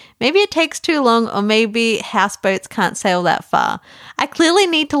Francisco. Maybe it takes too long, or maybe houseboats can't sail that far. I clearly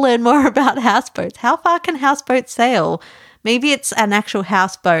need to learn more about houseboats. How far can houseboats sail? Maybe it's an actual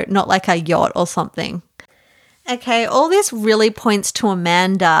houseboat, not like a yacht or something. Okay, all this really points to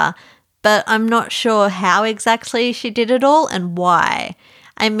Amanda, but I'm not sure how exactly she did it all and why.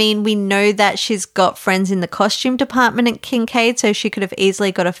 I mean, we know that she's got friends in the costume department at Kincaid, so she could have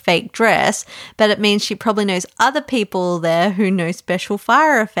easily got a fake dress, but it means she probably knows other people there who know special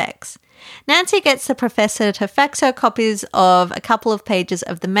fire effects. Nancy gets the professor to fax her copies of a couple of pages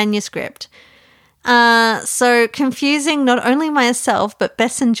of the manuscript. So confusing not only myself, but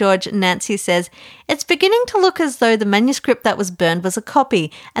Bess and George. Nancy says, it's beginning to look as though the manuscript that was burned was a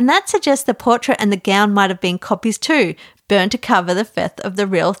copy, and that suggests the portrait and the gown might have been copies too, burned to cover the theft of the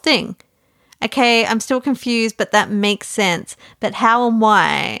real thing. Okay, I'm still confused, but that makes sense. But how and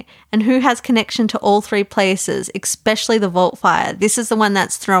why? And who has connection to all 3 places, especially the vault fire? This is the one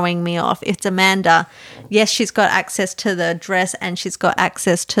that's throwing me off. It's Amanda. Yes, she's got access to the dress and she's got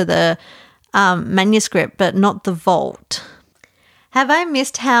access to the manuscript, but not the vault. Have I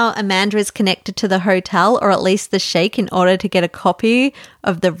missed how Amanda is connected to the hotel, or at least the sheikh, in order to get a copy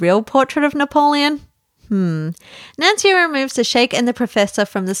of the real portrait of Napoleon? Nancy removes the sheikh and the professor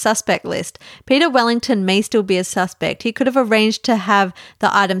from the suspect list. Peter Wellington may still be a suspect. He could have arranged to have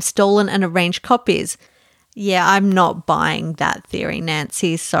the item stolen and arranged copies. Yeah, I'm not buying that theory,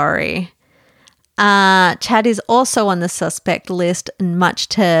 Nancy. Sorry. Chad is also on the suspect list, much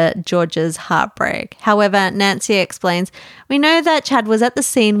to George's heartbreak. However, Nancy explains, we know that Chad was at the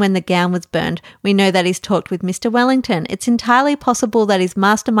scene when the gown was burned. We know that he's talked with Mr. Wellington. It's entirely possible that he's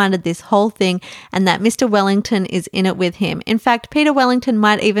masterminded this whole thing and that Mr. Wellington is in it with him. In fact, Peter Wellington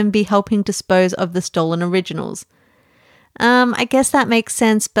might even be helping dispose of the stolen originals. I guess that makes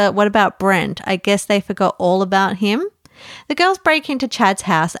sense, but what about Brent? I guess they forgot all about him. The girls break into Chad's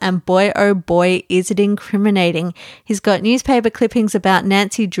house and boy oh boy is it incriminating. He's got newspaper clippings about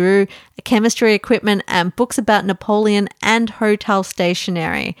Nancy Drew, chemistry equipment and books about Napoleon and hotel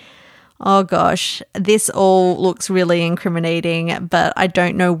stationery. Oh gosh, this all looks really incriminating, but I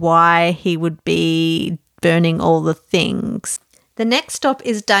don't know why he would be burning all the things. The next stop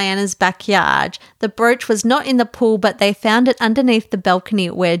is Diana's backyard. The brooch was not in the pool, but they found it underneath the balcony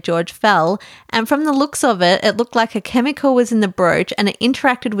where George fell, and from the looks of it, it looked like a chemical was in the brooch and it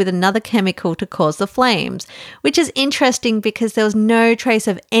interacted with another chemical to cause the flames, which is interesting because there was no trace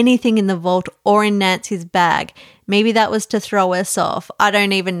of anything in the vault or in Nancy's bag. Maybe that was to throw us off. I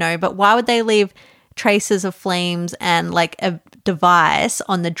don't even know, but why would they leave traces of flames and like a device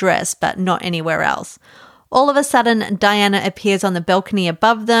on the dress but not anywhere else? All of a sudden, Diana appears on the balcony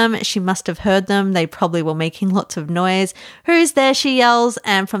above them. She must have heard them. They probably were making lots of noise. "Who's there?" she yells.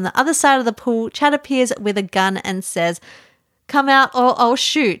 And from the other side of the pool, Chad appears with a gun and says, "Come out or I'll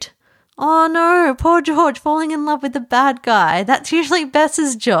shoot." Oh no, poor George falling in love with the bad guy. That's usually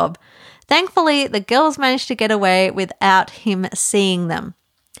Bess's job. Thankfully, the girls manage to get away without him seeing them.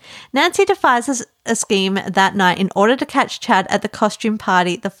 Nancy devises a scheme that night in order to catch Chad at the costume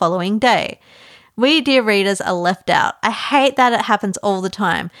party the following day. We, dear readers, are left out. I hate that it happens all the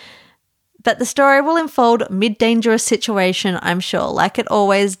time. But the story will unfold mid-dangerous situation, I'm sure, like it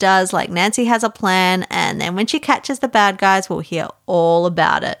always does. Like Nancy has a plan, and then when she catches the bad guys, we'll hear all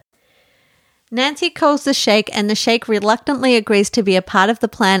about it. Nancy calls the Sheikh, and the Sheikh reluctantly agrees to be a part of the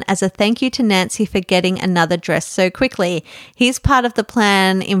plan as a thank you to Nancy for getting another dress so quickly. His part of the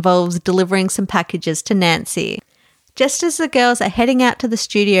plan involves delivering some packages to Nancy. Just as the girls are heading out to the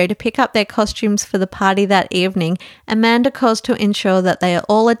studio to pick up their costumes for the party that evening, Amanda calls to ensure that they are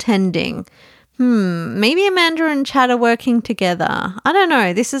all attending. Maybe Amanda and Chad are working together. I don't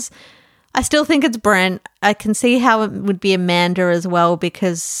know. I still think it's Brent. I can see how it would be Amanda as well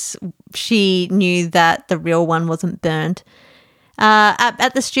because she knew that the real one wasn't burned.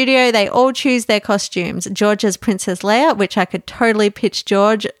 At the studio, they all choose their costumes. George as Princess Leia, which I could totally pitch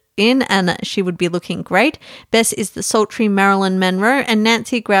George in and she would be looking great. Bess is the sultry Marilyn Monroe and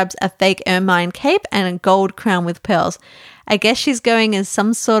Nancy grabs a fake ermine cape and a gold crown with pearls. I guess she's going as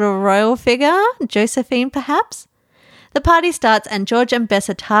some sort of royal figure, Josephine perhaps? The party starts and George and Bess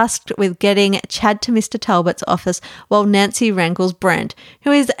are tasked with getting Chad to Mr. Talbot's office while Nancy wrangles Brent,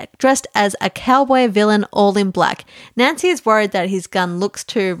 who is dressed as a cowboy villain all in black. Nancy is worried that his gun looks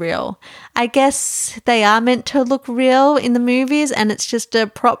too real. I guess they are meant to look real in the movies and it's just a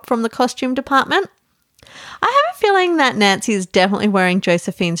prop from the costume department. I have a feeling that Nancy is definitely wearing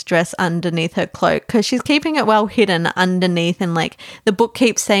Josephine's dress underneath her cloak because she's keeping it well hidden underneath and like the book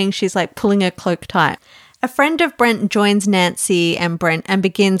keeps saying she's like pulling her cloak tight. A friend of Brent joins Nancy and Brent and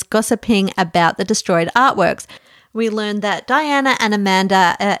begins gossiping about the destroyed artworks. We learn that Diana and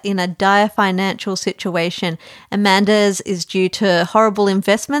Amanda are in a dire financial situation. Amanda's is due to horrible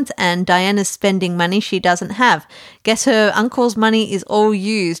investments and Diana's spending money she doesn't have. Guess her uncle's money is all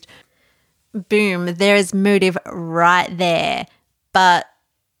used. Boom, there is motive right there. But,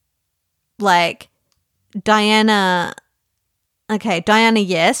 like, Diana,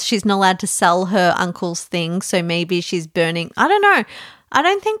 yes, she's not allowed to sell her uncle's things, so maybe she's burning. I don't know. I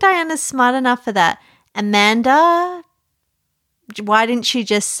don't think Diana's smart enough for that. Amanda, why didn't she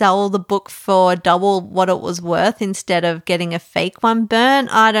just sell the book for double what it was worth instead of getting a fake one burnt?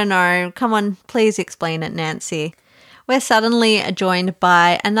 I don't know. Come on, please explain it, Nancy. We're suddenly joined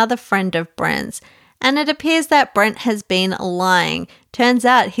by another friend of Brent's, and it appears that Brent has been lying. Turns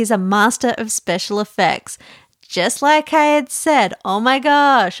out he's a master of special effects. Just like I had said, oh my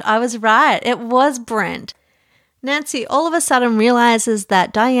gosh, I was right, it was Brent. Nancy all of a sudden realizes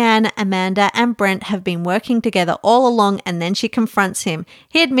that Diane, Amanda and Brent have been working together all along and then she confronts him.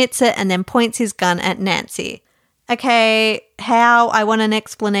 He admits it and then points his gun at Nancy. Okay, how? I want an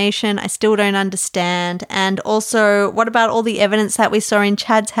explanation. I still don't understand. And also, what about all the evidence that we saw in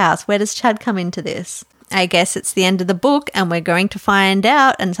Chad's house? Where does Chad come into this? I guess it's the end of the book and we're going to find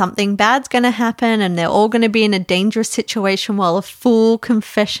out and something bad's going to happen and they're all going to be in a dangerous situation while a full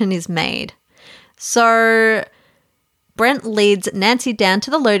confession is made. So Brent leads Nancy down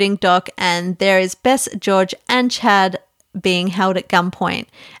to the loading dock and there is Bess, George and Chad being held at gunpoint.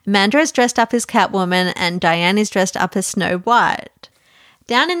 Amanda is dressed up as Catwoman and Diane is dressed up as Snow White.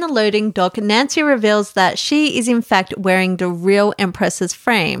 Down in the loading dock, Nancy reveals that she is in fact wearing the real Empress's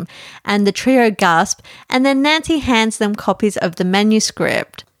frame, and the trio gasp, and then Nancy hands them copies of the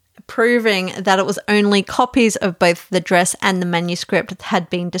manuscript, proving that it was only copies of both the dress and the manuscript that had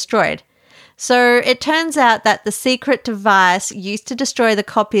been destroyed. So it turns out that the secret device used to destroy the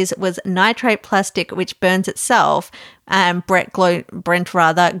copies was nitrate plastic, which burns itself. And Brent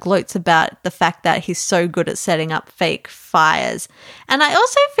gloats about the fact that he's so good at setting up fake fires. And I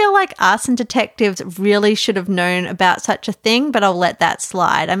also feel like arson detectives really should have known about such a thing, but I'll let that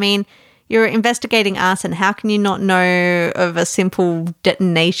slide. I mean, you're investigating arson. How can you not know of a simple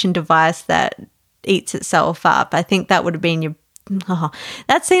detonation device that eats itself up? I think that would have been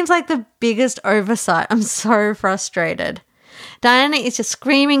that seems like the biggest oversight. I'm so frustrated. Diana is just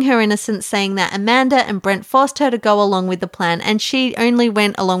screaming her innocence, saying that Amanda and Brent forced her to go along with the plan, and she only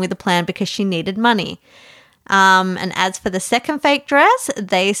went along with the plan because she needed money. And as for the second fake dress,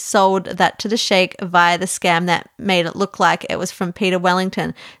 they sold that to the Sheikh via the scam that made it look like it was from Peter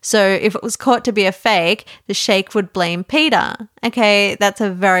Wellington. So if it was caught to be a fake, the Sheikh would blame Peter. Okay, that's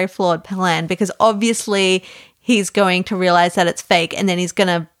a very flawed plan, because obviously he's going to realize that it's fake, and then he's going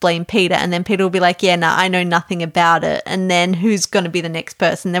to blame Peter, and then Peter will be like, yeah, no, I know nothing about it. And then who's going to be the next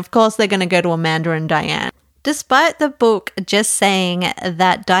person? Of course, they're going to go to Amanda and Diane. Despite the book just saying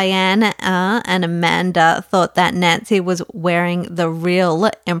that Diana and Amanda thought that Nancy was wearing the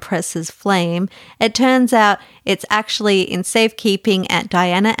real Empress's flame, it turns out it's actually in safekeeping at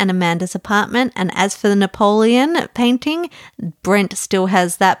Diana and Amanda's apartment. And as for the Napoleon painting, Brent still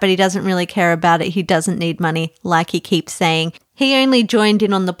has that, but he doesn't really care about it. He doesn't need money, like he keeps saying. He only joined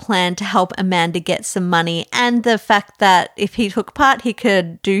in on the plan to help Amanda get some money, and the fact that if he took part, he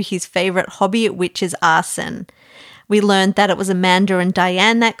could do his favorite hobby, which is arson. We learned that it was Amanda and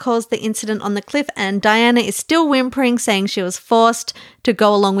Diane that caused the incident on the cliff, and Diana is still whimpering, saying she was forced to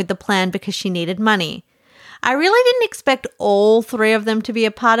go along with the plan because she needed money. I really didn't expect all three of them to be a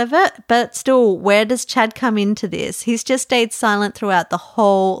part of it, but still, where does Chad come into this? He's just stayed silent throughout the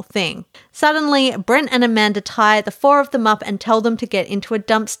whole thing. Suddenly, Brent and Amanda tie the four of them up and tell them to get into a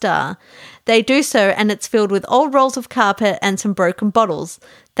dumpster. They do so, and it's filled with old rolls of carpet and some broken bottles.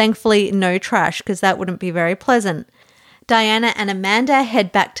 Thankfully, no trash, because that wouldn't be very pleasant. Diana and Amanda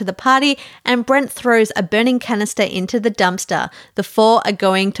head back to the party, and Brent throws a burning canister into the dumpster. The four are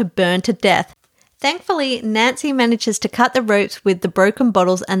going to burn to death. Thankfully, Nancy manages to cut the ropes with the broken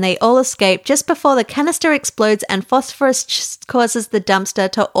bottles, and they all escape just before the canister explodes and phosphorus causes the dumpster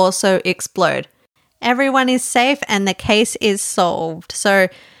to also explode. Everyone is safe and the case is solved. So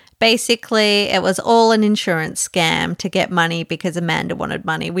basically, it was all an insurance scam to get money because Amanda wanted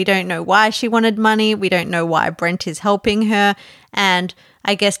money. We don't know why she wanted money. We don't know why Brent is helping her. And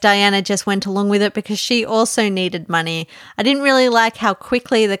I guess Diana just went along with it because she also needed money. I didn't really like how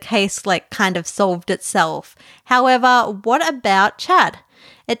quickly the case kind of solved itself. However, what about Chad?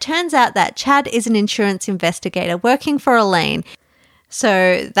 It turns out that Chad is an insurance investigator working for Elaine.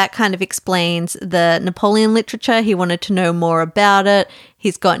 So that kind of explains the Napoleon literature. He wanted to know more about it.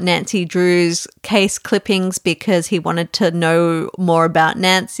 He's got Nancy Drew's case clippings because he wanted to know more about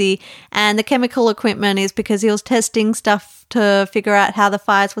Nancy. And the chemical equipment is because he was testing stuff to figure out how the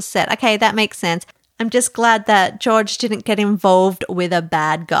fires were set. Okay, that makes sense. I'm just glad that George didn't get involved with a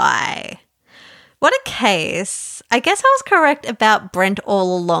bad guy. What a case. I guess I was correct about Brent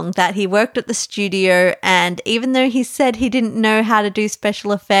all along, that he worked at the studio, and even though he said he didn't know how to do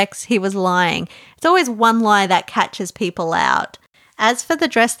special effects, he was lying. It's always one lie that catches people out. As for the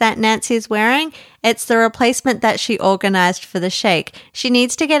dress that Nancy is wearing, it's the replacement that she organised for the Sheikh. She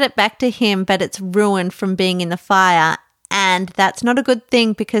needs to get it back to him, but it's ruined from being in the fire, and that's not a good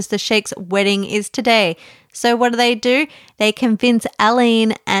thing because the Sheikh's wedding is today. So what do? They convince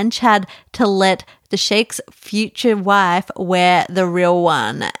Aline and Chad to let the Sheikh's future wife wear the real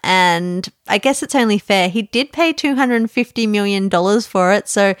one. And I guess it's only fair. He did pay $250 million for it,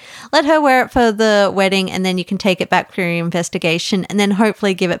 so let her wear it for the wedding, and then you can take it back for your investigation and then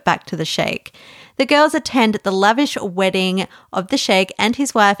hopefully give it back to the Sheikh. The girls attend the lavish wedding of the Sheikh and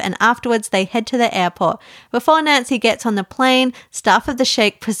his wife, and afterwards they head to the airport. Before Nancy gets on the plane, staff of the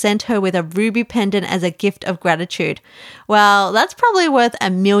Sheikh present her with a ruby pendant as a gift of gratitude. Well, that's probably worth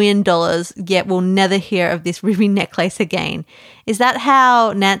 $1 million, yet we'll never hear of this ruby necklace again. Is that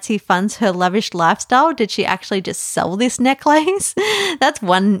how Nancy funds her lavish lifestyle? Did she actually just sell this necklace? That's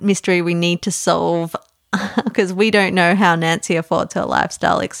one mystery we need to solve, because we don't know how Nancy affords her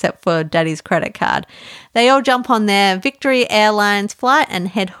lifestyle except for Daddy's credit card. They all jump on their Victory Airlines flight and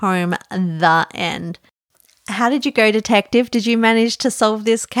head home. The end. How did you go, detective? Did you manage to solve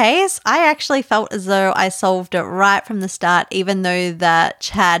this case? I actually felt as though I solved it right from the start, even though that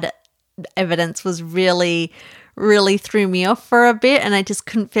Chad evidence was really, really threw me off for a bit and I just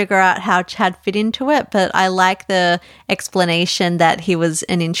couldn't figure out how Chad fit into it. But I like the explanation that he was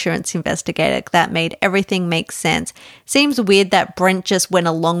an insurance investigator. That made everything make sense. Seems weird that Brent just went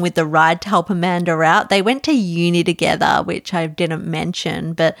along with the ride to help Amanda out. They went to uni together, which I didn't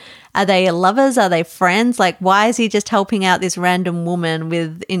mention, but are they lovers? Are they friends? Like, why is he just helping out this random woman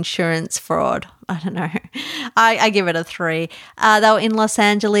with insurance fraud? I don't know. I give it a 3. They were in Los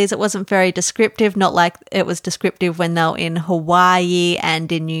Angeles. It wasn't very descriptive, not like it was descriptive when they were in Hawaii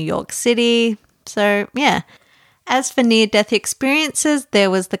and in New York City. So, yeah. As for near-death experiences, there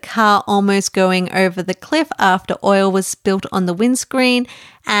was the car almost going over the cliff after oil was spilt on the windscreen,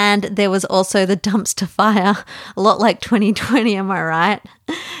 and there was also the dumpster fire, a lot like 2020, am I right?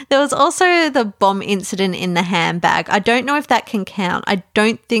 There was also the bomb incident in the handbag. I don't know if that can count. I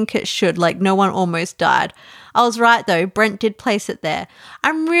don't think it should, like no one almost died. I was right though, Brent did place it there.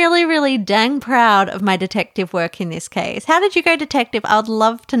 I'm really, really dang proud of my detective work in this case. How did you go, detective? I would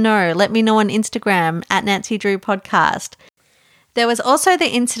love to know. Let me know on Instagram at Nancy Drew Podcast. There was also the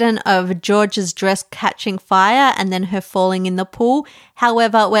incident of George's dress catching fire and then her falling in the pool.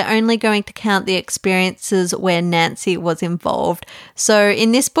 However, we're only going to count the experiences where Nancy was involved. So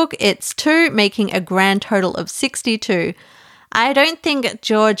in this book, it's 2, making a grand total of 62. I don't think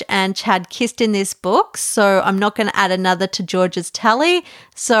George and Chad kissed in this book, so I'm not going to add another to George's tally.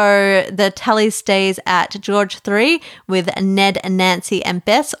 So the tally stays at George 3 with Ned, Nancy and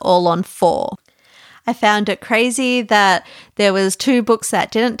Bess all on 4. I found it crazy that there was 2 books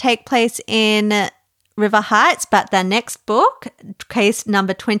that didn't take place in River Heights, but the next book, case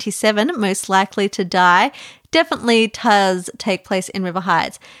number 27, Most Likely to Die, definitely does take place in River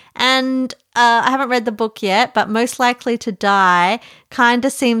Heights. And I haven't read the book yet, but Most Likely to Die kind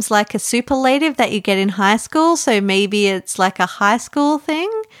of seems like a superlative that you get in high school, so maybe it's like a high school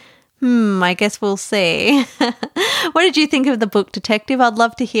thing. I guess we'll see. What did you think of the book, detective? I'd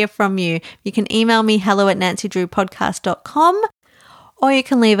love to hear from you. You can email me hello@nancydrewpodcast.com, or you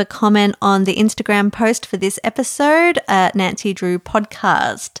can leave a comment on the Instagram post for this episode at Nancy Drew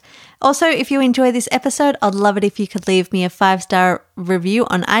Podcast. Also, if you enjoy this episode, I'd love it if you could leave me a 5-star review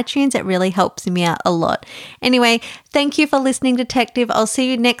on iTunes. It really helps me out a lot. Anyway, thank you for listening, detective. I'll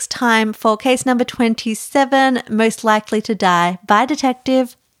see you next time for case number 27, Most Likely to Die. Bye,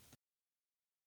 detective.